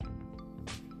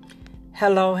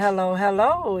Hello, hello,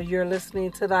 hello. You're listening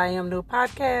to the I Am New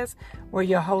podcast, where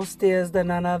your host is the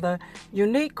none other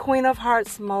unique Queen of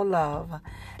Hearts, Mo Love.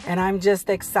 And I'm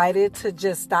just excited to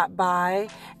just stop by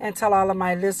and tell all of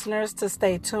my listeners to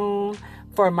stay tuned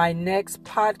for my next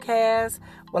podcast.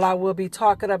 Well, I will be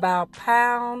talking about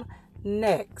pound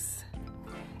necks.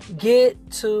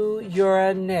 Get to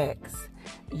your necks.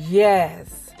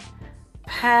 Yes,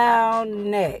 pound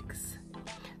necks.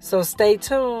 So stay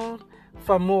tuned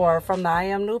for more from the I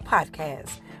Am New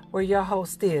podcast, where your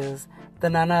host is the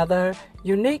none other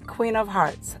unique Queen of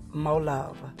Hearts, Mo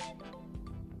Love.